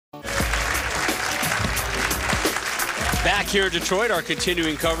Back here in Detroit, our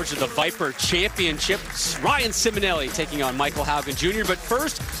continuing coverage of the Viper Championship. Ryan Ciminelli taking on Michael Haugen Jr. But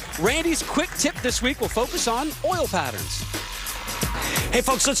first, Randy's quick tip this week will focus on oil patterns. Hey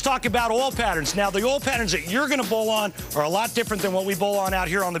folks, let's talk about oil patterns. Now, the oil patterns that you're going to bowl on are a lot different than what we bowl on out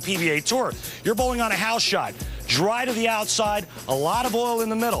here on the PBA Tour. You're bowling on a house shot. Dry to the outside, a lot of oil in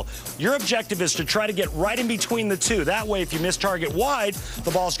the middle. Your objective is to try to get right in between the two. That way, if you miss target wide,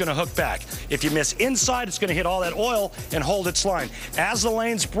 the ball's going to hook back. If you miss inside, it's going to hit all that oil and hold its line. As the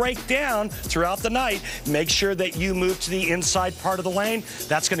lanes break down throughout the night, make sure that you move to the inside part of the lane.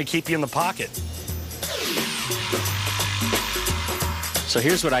 That's going to keep you in the pocket. So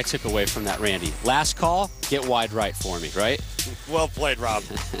here's what I took away from that, Randy. Last call, get wide right for me, right? Well played, Rob.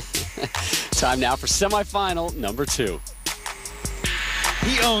 Time now for semifinal number 2.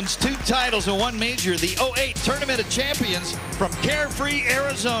 He owns 2 titles and 1 major, the 08 Tournament of Champions from Carefree,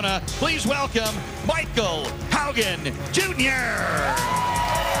 Arizona. Please welcome Michael Haugen Jr.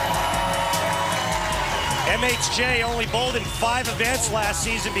 MHJ only bowled in 5 events last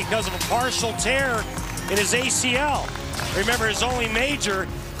season because of a partial tear in his ACL. Remember, his only major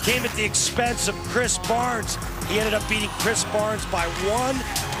came at the expense of Chris Barnes. He ended up beating Chris Barnes by 1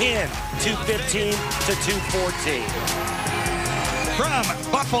 pin, 215 to 214.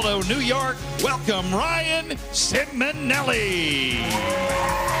 From Buffalo, New York, welcome Ryan Ciminelli.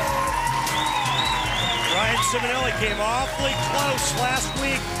 Ryan Ciminelli came awfully close last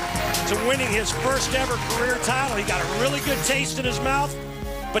week to winning his first ever career title. He got a really good taste in his mouth,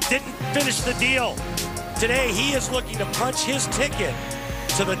 but didn't finish the deal. Today, he is looking to punch his ticket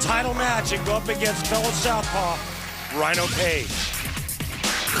to the title match and go up against fellow southpaw Rhino Page.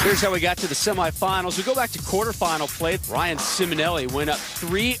 Here's how we got to the semifinals. We go back to quarterfinal play. Ryan Ciminelli went up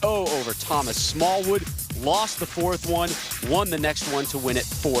 3-0 over Thomas Smallwood, lost the 4th one, won the next one to win it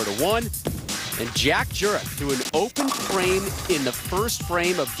 4-1. And Jack Jurek threw an open frame in the first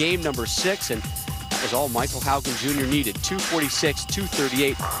frame of game number 6, and that was all Michael Haugen Jr. needed. 246,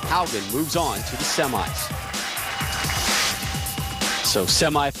 238. Haugen moves on to the semis. So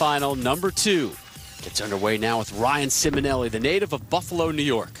semifinal number 2 gets underway now with Ryan Ciminelli, the native of Buffalo, New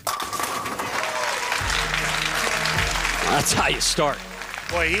York. That's how you start.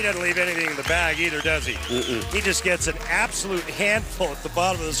 Boy, he doesn't leave anything in the bag either, does he? He just gets an absolute handful at the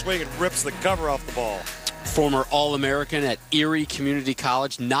bottom of the swing and rips the cover off the ball. Former All-American at Erie Community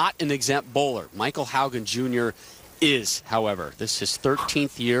College, not an exempt bowler. Michael Haugen Jr. is, however. This is his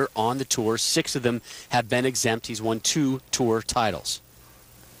 13th year on the tour. 6 of them have been exempt. He's won 2 tour titles.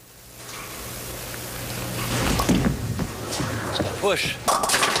 Push.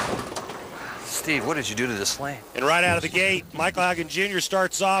 Steve, what did you do to this lane? And right out of the gate, Michael Haugen Jr.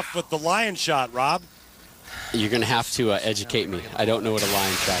 starts off with the lion shot, Rob. You're going to have to educate me. I don't know what a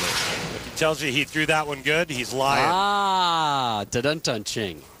lion shot is. If he tells you he threw that one good, he's lying. Ah,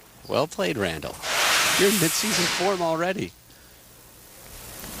 da-dun-dun-ching. Well played, Randall. You're in mid-season form already.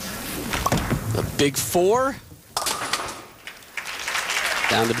 The big 4.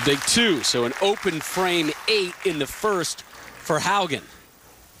 Down to the big 2. So an open frame 8 in the first for Haugen.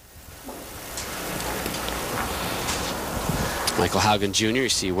 Michael Haugen Jr., you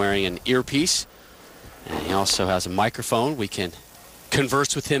see wearing an earpiece. And he also has a microphone. We can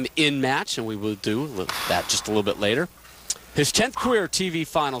converse with him in match, and we will do that just a little bit later. His 10th career TV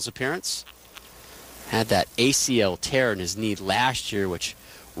Finals appearance. Had that ACL tear in his knee last year, which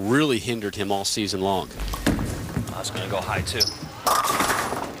really hindered him all season long. I was going to go high, too.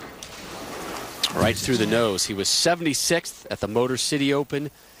 Right through the nose. He was 76th at the Motor City Open,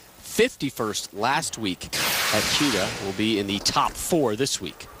 51st last week at Cheetah. Will be in the top 4 this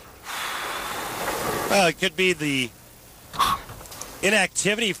week. Well, it could be the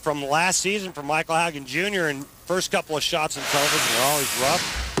inactivity from last season for Michael Haugen Jr. and first couple of shots on television are always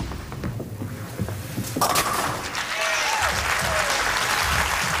rough.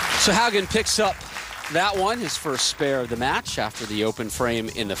 So Haugen picks up that one, his first spare of the match after the open frame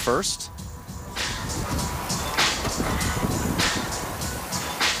in the first.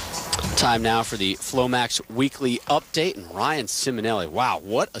 Time now for the Flomax Weekly Update. And Ryan Ciminelli, wow,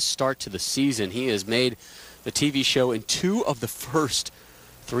 what a start to the season. He has made the TV show in 2 of the first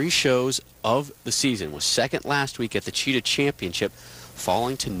 3 shows of the season. Was second last week at the Cheetah Championship,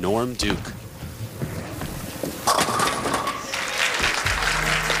 falling to Norm Duke.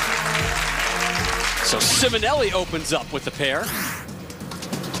 So Ciminelli opens up with the pair.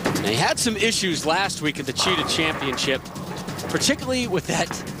 And he had some issues last week at the Cheetah Championship, particularly with that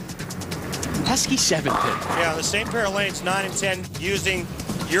pesky 7-pin. Yeah, the same pair of lanes, 9 and 10, using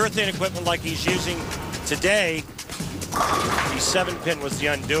urethane equipment like he's using today. The 7-pin was the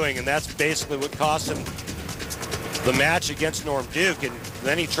undoing, and that's basically what cost him the match against Norm Duke, and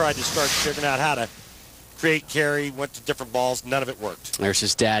then he tried to start figuring out how to create carry, went to different balls. None of it worked. There's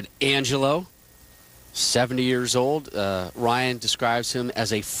his dad, Angelo, 70 years old. Ryan describes him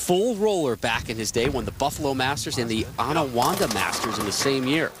as a full roller back in his day, won the Buffalo Masters and the Anawanda Masters in the same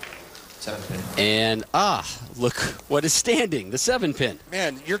year. 7-pin. And, look what is standing, the 7-pin.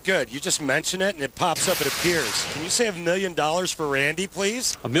 Man, you're good. You just mention it, and it pops up, it appears. Can you say $1 million for Randy,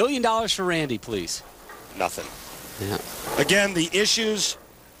 please? $1 million for Randy, please. Nothing. Yeah. Again, the issues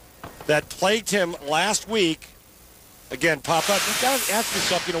that plagued him last week, again, pop up. You got to ask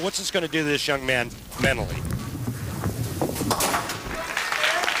yourself, what's this going to do to this young man mentally?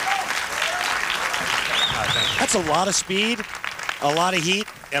 That's a lot of speed, a lot of heat,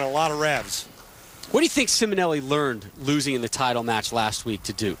 and a lot of revs. What do you think Simonelli learned losing in the title match last week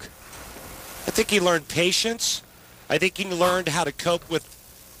to Duke? I think he learned patience. I think he learned how to cope with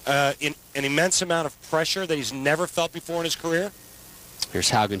an immense amount of pressure that he's never felt before in his career.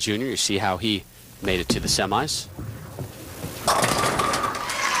 Here's Haugen Jr. You see how he made it to the semis.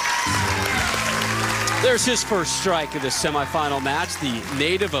 There's his first strike of the semifinal match, the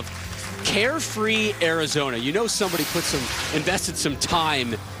native of Carefree, Arizona. You know somebody invested some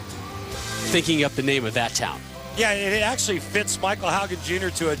time thinking up the name of that town. Yeah, it actually fits Michael Haugen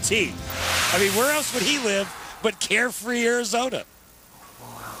Jr. to a T. I mean, where else would he live but Carefree, Arizona?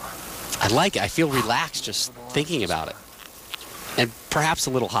 I like it. I feel relaxed just thinking about it. And perhaps a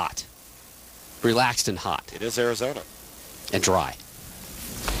little hot. Relaxed and hot. It is Arizona. And dry.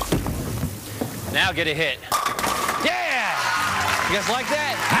 Now get a hit. Yeah! You guys like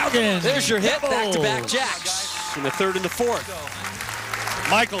that? Haugen. There's your hit. Back-to-back jacks in the third and the fourth.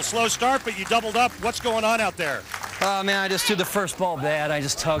 Michael, slow start, but you doubled up. What's going on out there? Man, I just threw the first ball bad. I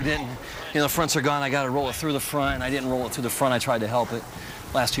just tugged it, and the fronts are gone. I got to roll it through the front, and I didn't roll it through the front. I tried to help it.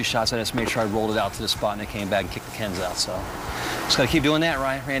 Last two shots, I just made sure I rolled it out to the spot, and it came back and kicked the Kens out. So just got to keep doing that,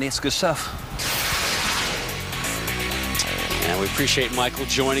 Ryan. Randy, it's good stuff. And we appreciate Michael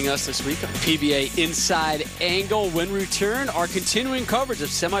joining us this week on PBA Inside Angle. When we return, our continuing coverage of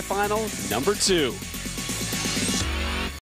semifinal number 2.